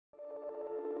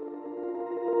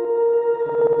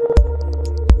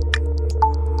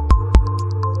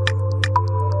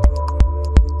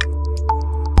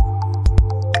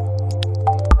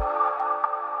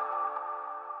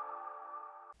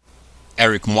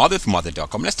Eric Mother with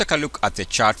Mother.com. Let's take a look at the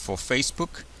chart for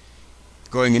Facebook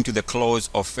going into the close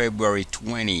of February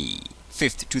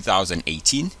 25th,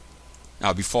 2018.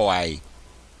 Now, before I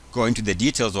go into the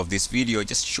details of this video,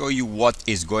 just show you what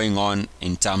is going on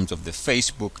in terms of the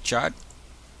Facebook chart.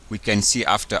 We can see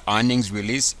after earnings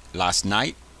release last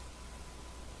night,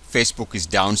 Facebook is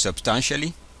down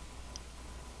substantially,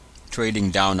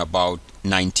 trading down about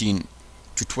 19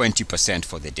 to 20%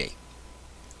 for the day.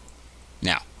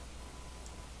 Now,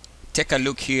 take a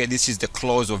look here. This is the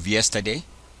close of yesterday,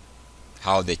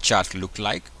 how the chart looked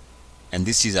like, and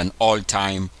this is an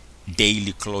all-time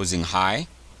daily closing high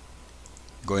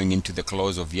going into the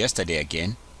close of yesterday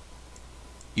again.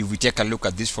 If we take a look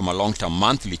at this from a long-term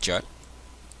monthly chart,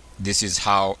 this is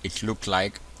how it looked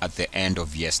like at the end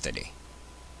of yesterday.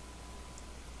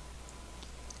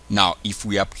 Now, if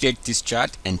we update this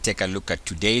chart and take a look at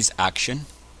today's action,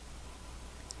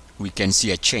 we can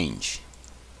see a change.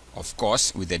 Of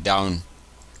course, with the down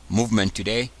movement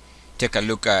today, take a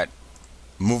look at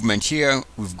movement here.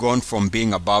 We've gone from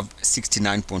being above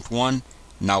 69.1,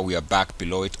 now we are back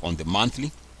below it on the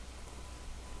monthly.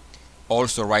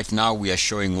 Also, right now we are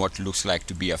showing what looks like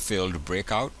to be a failed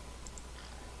breakout.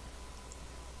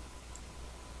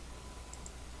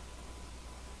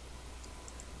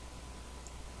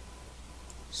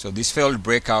 So this failed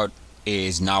breakout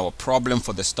is now a problem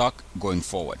for the stock going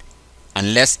forward.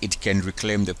 Unless it can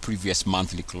reclaim the previous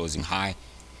monthly closing high,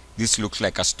 this looks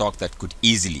like a stock that could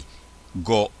easily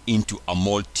go into a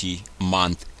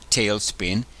multi-month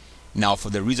tailspin. Now, for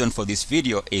the reason for this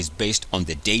video is based on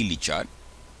the daily chart.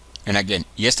 And again,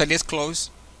 yesterday's close,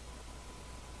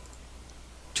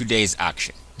 today's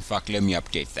action. In fact, let me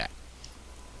update that.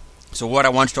 So what I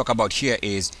want to talk about here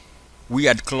is we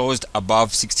had closed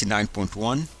above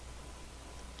 69.1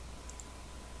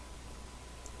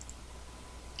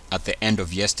 at the end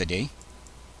of yesterday.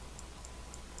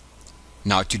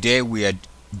 Now today we are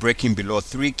breaking below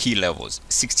three key levels,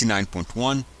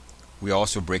 69.1, we are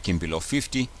also breaking below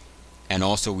 50, and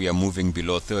also we are moving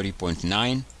below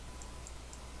 30.9.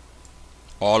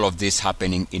 All of this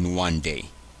happening in one day.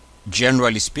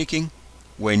 Generally speaking,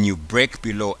 when you break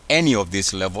below any of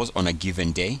these levels on a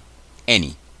given day,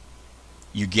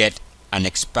 you get an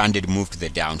expanded move to the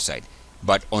downside.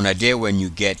 But on a day when you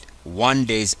get 1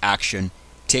 day's action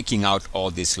taking out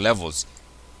all these levels,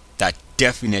 that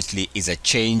definitely is a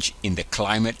change in the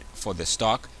climate for the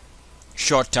stock.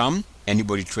 Short term,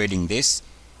 anybody trading this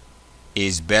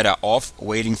is better off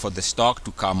waiting for the stock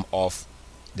to come off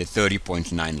the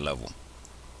 30.9 level.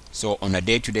 So on a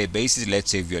day-to-day basis,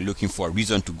 let's say if you're looking for a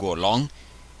reason to go long,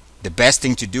 the best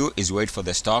thing to do is wait for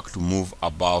the stock to move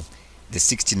above the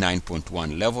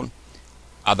 69.1 level.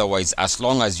 Otherwise, as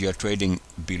long as you're trading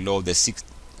below the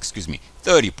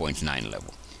 30.9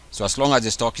 level, so as long as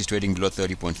the stock is trading below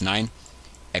 30.9,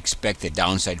 expect the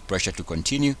downside pressure to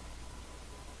continue,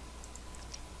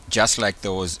 just like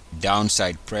there was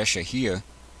downside pressure here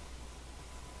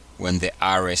when the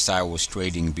RSI was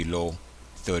trading below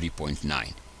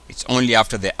 30.9. It's only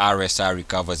after the RSI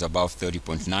recovers above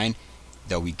 30.9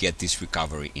 that we get this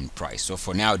recovery in price. So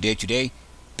for now, day to day,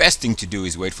 best thing to do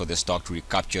is wait for the stock to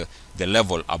recapture the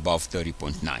level above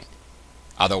 30.9.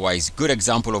 Otherwise, good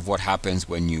example of what happens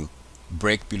when you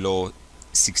break below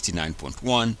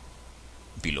 69.1,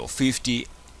 below 50,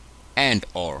 and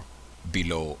or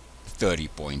below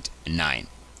 30.9.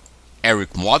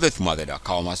 Eric Mother with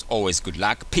Mother.com. As always, good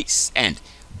luck, peace, and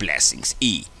blessings.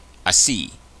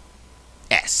 E-A-C-S.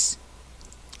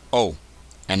 Oh,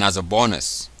 and as a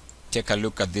bonus, take a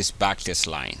look at this backtest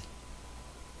line.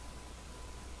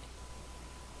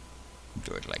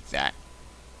 Do it like that.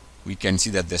 We can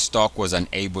see that the stock was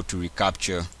unable to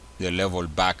recapture the level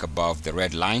back above the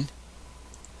red line,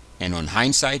 and on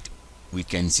hindsight we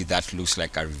can see that looks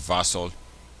like a reversal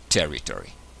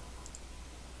territory.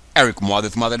 Eric Mother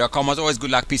with Mother.com. As always, good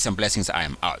luck, peace, and blessings. I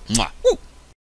am out. Mwah. Woo.